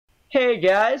Hey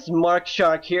guys,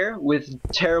 MarkShark here with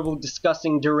terrible,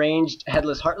 disgusting, deranged,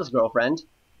 headless, heartless girlfriend,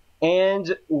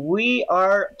 and we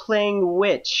are playing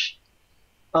Witch.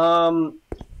 You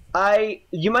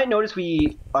might notice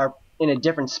we are in a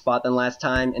different spot than last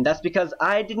time, and that's because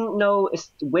I didn't know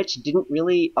Witch didn't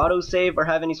really autosave or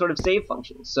have any sort of save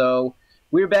function. So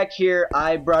we're back here.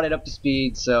 I brought it up to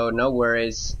speed, so no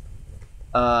worries.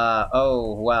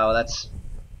 Oh wow, that's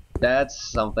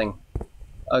something.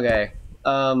 Okay.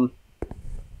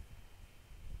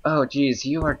 Oh geez,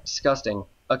 you are disgusting.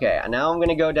 Okay, now I'm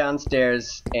gonna go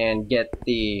downstairs and get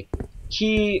the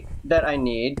key that I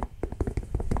need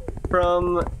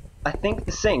from, I think,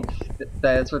 the sink.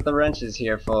 That's what the wrench is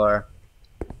here for.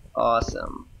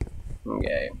 Awesome.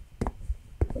 Okay.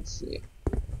 Let's see.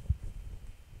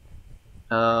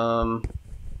 Hello.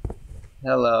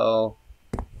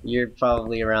 You're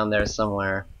probably around there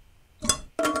somewhere.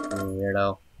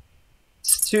 Weirdo.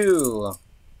 It's 2.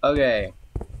 Okay.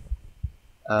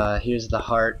 Here's the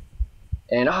heart.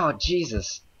 And oh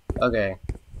Jesus. Okay.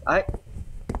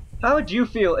 How would you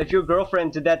feel if your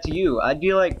girlfriend did that to you? I'd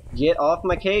be like, get off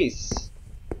my case.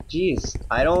 Jeez,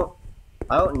 I don't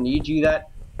need you that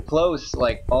close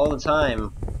like all the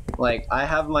time. Like I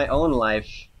have my own life.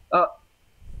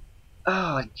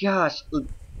 Oh gosh.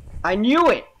 I knew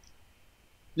it.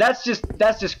 That's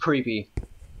just creepy.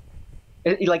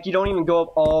 Like you don't even go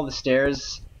up all the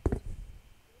stairs.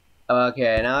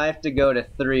 Okay, now I have to go to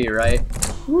 3, right?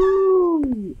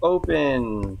 Woo!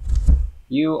 Open.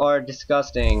 You are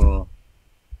disgusting.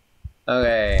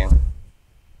 Okay.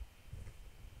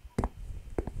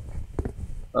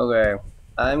 Okay.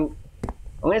 I'm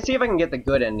gonna see if I can get the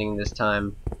good ending this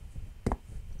time.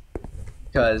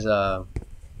 Because I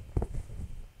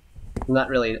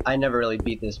never really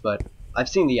beat this, but I've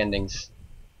seen the endings.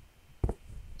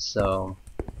 So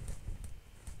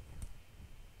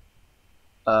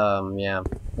yeah.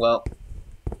 Well.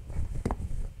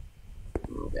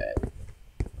 Okay.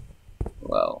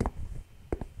 Well.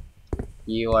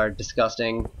 You are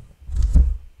disgusting.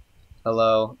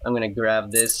 Hello. I'm gonna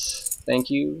grab this. Thank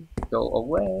you. Go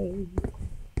away.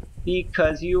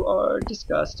 Because you are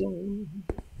disgusting.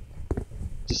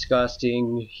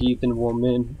 Disgusting heathen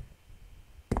woman.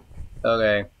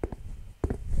 Okay.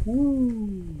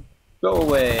 Woo. Go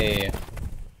away.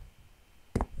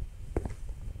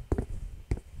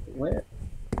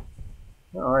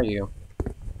 Where are you?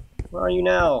 Where are you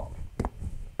now?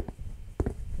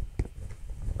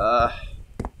 Ah,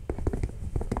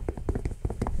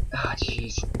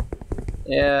 jeez.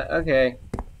 Yeah, okay.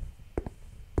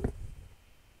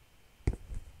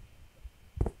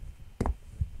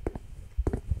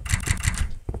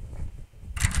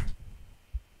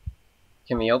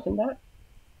 Can we open that?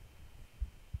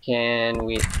 Can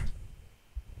we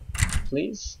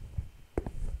please?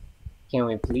 Can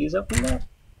we please open that?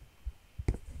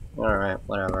 Alright,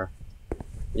 whatever.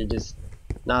 You're just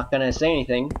not gonna say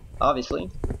anything, obviously.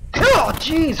 Oh,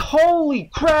 jeez! Holy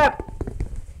crap!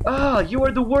 Ah, you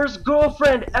are the worst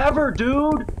girlfriend ever,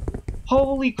 dude!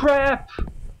 Holy crap!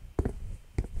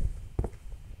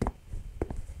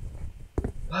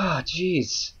 Ah,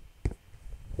 jeez.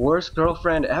 Worst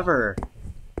girlfriend ever.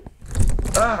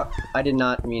 Ah! I did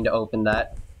not mean to open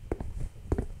that.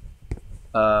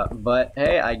 But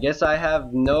hey, I guess I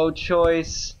have no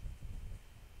choice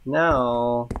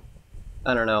now.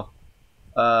 I don't know.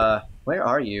 Where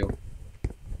are you?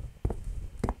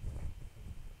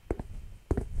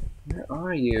 Where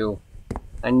are you?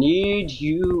 I need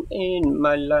you in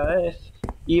my life.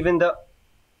 Even though...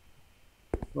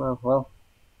 Well,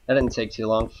 that didn't take too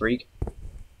long, freak.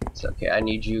 It's okay, I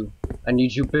need you. I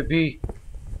need you, baby.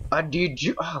 I need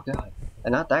you. Oh, God.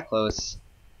 I'm not that close.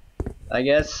 I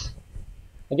guess,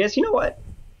 you know what?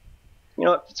 You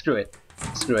know what? Screw it.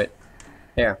 Screw it.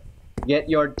 Here. Get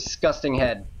your disgusting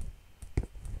head.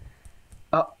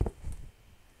 Oh.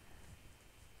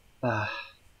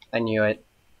 I knew it.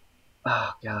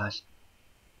 Oh, gosh.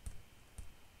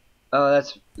 Oh,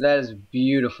 that is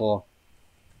beautiful.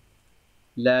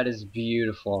 That is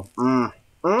beautiful.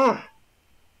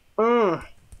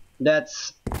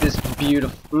 That's just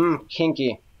beautiful.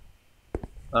 Kinky.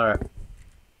 Alright.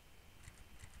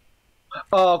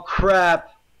 Oh,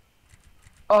 crap.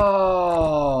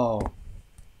 Oh.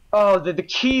 Oh, the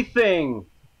key thing.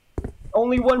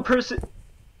 Only one person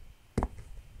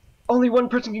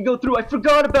can go through. I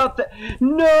forgot about that.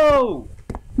 No!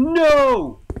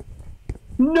 No!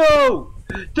 No!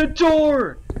 The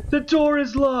door! The door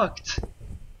is locked!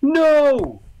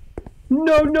 No!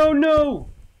 No, no, no!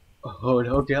 Oh,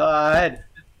 no, God!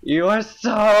 You are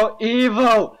so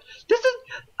evil! This is...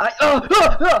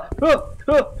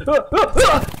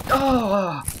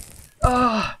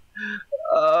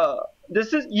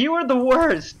 You are the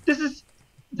worst.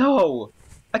 No,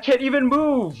 I can't even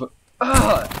move.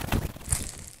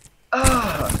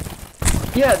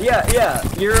 Yeah.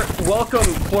 You're welcome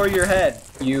for your head,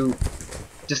 you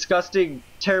disgusting,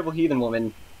 terrible heathen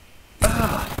woman.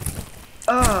 How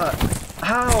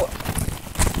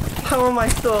am I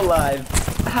still alive?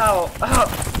 How?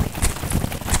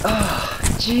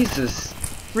 Jesus,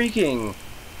 freaking.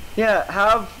 Yeah,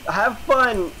 have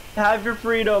fun. Have your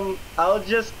freedom. I'll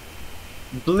just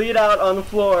bleed out on the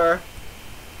floor.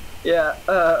 Yeah.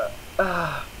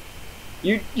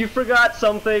 You forgot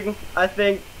something. I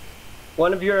think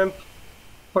one of your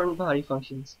important body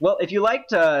functions. Well, if you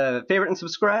liked, favorite and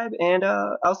subscribe, and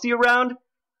I'll see you around.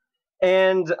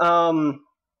 And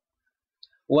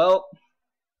well,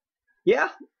 yeah.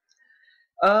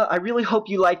 I really hope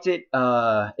you liked it.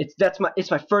 It's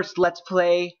my first Let's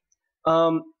Play.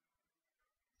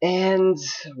 And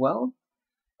well,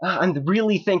 I'm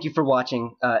really thank you for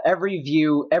watching. Every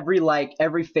view, every like,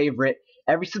 every favorite,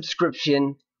 every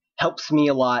subscription helps me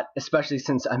a lot, especially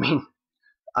since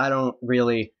I don't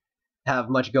really have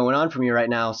much going on for me right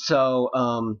now.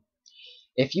 So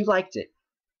if you liked it,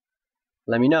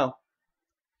 let me know.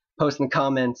 Post in the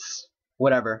comments,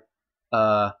 whatever.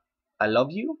 I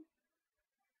love you,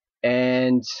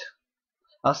 and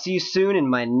I'll see you soon in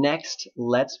my next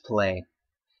Let's Play,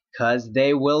 cause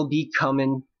they will be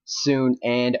coming soon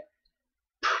and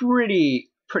pretty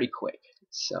quick.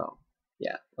 So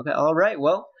yeah, okay, all right.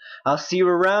 Well, I'll see you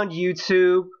around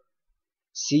YouTube.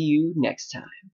 See you next time.